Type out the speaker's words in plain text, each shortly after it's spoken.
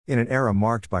In an era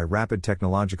marked by rapid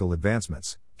technological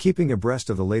advancements, keeping abreast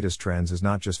of the latest trends is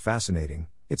not just fascinating,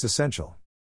 it's essential.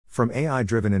 From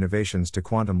AI-driven innovations to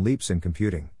quantum leaps in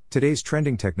computing, today's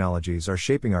trending technologies are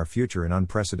shaping our future in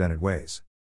unprecedented ways.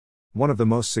 One of the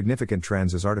most significant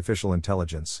trends is artificial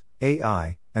intelligence,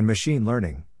 AI, and machine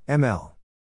learning, ML.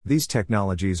 These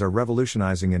technologies are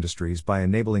revolutionizing industries by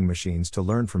enabling machines to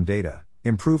learn from data,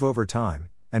 improve over time,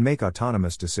 and make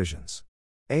autonomous decisions.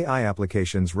 AI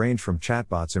applications range from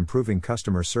chatbots improving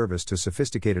customer service to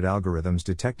sophisticated algorithms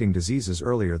detecting diseases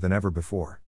earlier than ever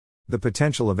before. The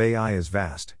potential of AI is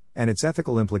vast, and its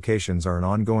ethical implications are an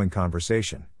ongoing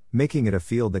conversation, making it a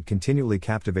field that continually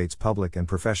captivates public and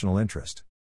professional interest.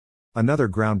 Another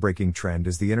groundbreaking trend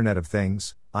is the Internet of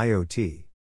Things, IoT.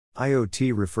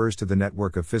 IoT refers to the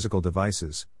network of physical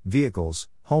devices, vehicles,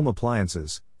 home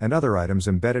appliances, and other items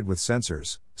embedded with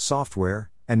sensors,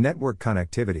 software, and network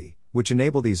connectivity, which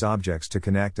enable these objects to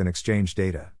connect and exchange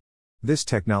data. This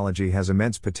technology has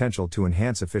immense potential to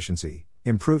enhance efficiency,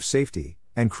 improve safety,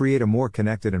 and create a more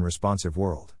connected and responsive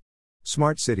world.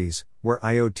 Smart cities, where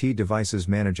IoT devices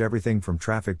manage everything from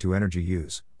traffic to energy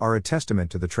use, are a testament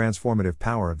to the transformative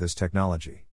power of this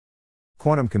technology.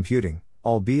 Quantum computing,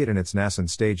 albeit in its nascent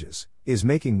stages, is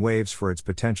making waves for its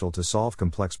potential to solve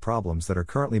complex problems that are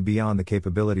currently beyond the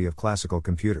capability of classical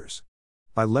computers.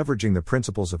 By leveraging the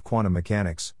principles of quantum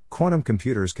mechanics, quantum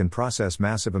computers can process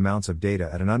massive amounts of data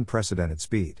at an unprecedented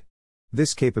speed.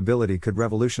 This capability could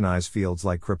revolutionize fields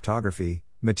like cryptography,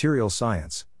 material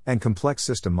science, and complex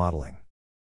system modeling.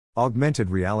 Augmented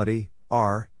reality,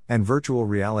 AR, and virtual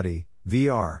reality,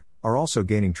 VR, are also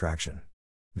gaining traction.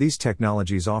 These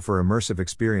technologies offer immersive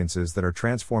experiences that are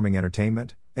transforming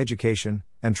entertainment, education,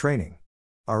 and training.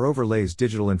 AR overlays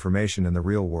digital information in the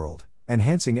real world,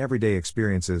 enhancing everyday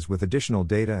experiences with additional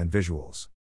data and visuals.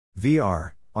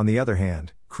 VR, on the other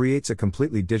hand, creates a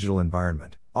completely digital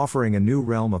environment, offering a new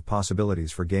realm of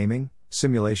possibilities for gaming,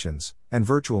 simulations, and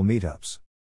virtual meetups.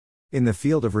 In the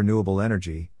field of renewable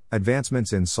energy,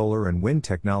 advancements in solar and wind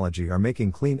technology are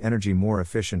making clean energy more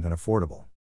efficient and affordable.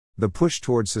 The push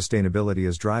towards sustainability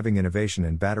is driving innovation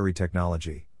in battery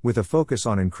technology, with a focus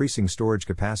on increasing storage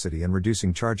capacity and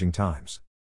reducing charging times.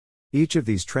 Each of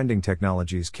these trending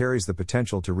technologies carries the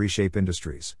potential to reshape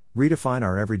industries, redefine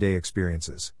our everyday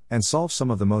experiences, and solve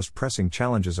some of the most pressing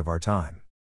challenges of our time.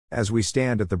 As we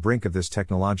stand at the brink of this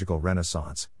technological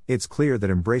renaissance, it's clear that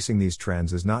embracing these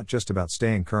trends is not just about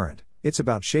staying current, it's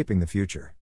about shaping the future.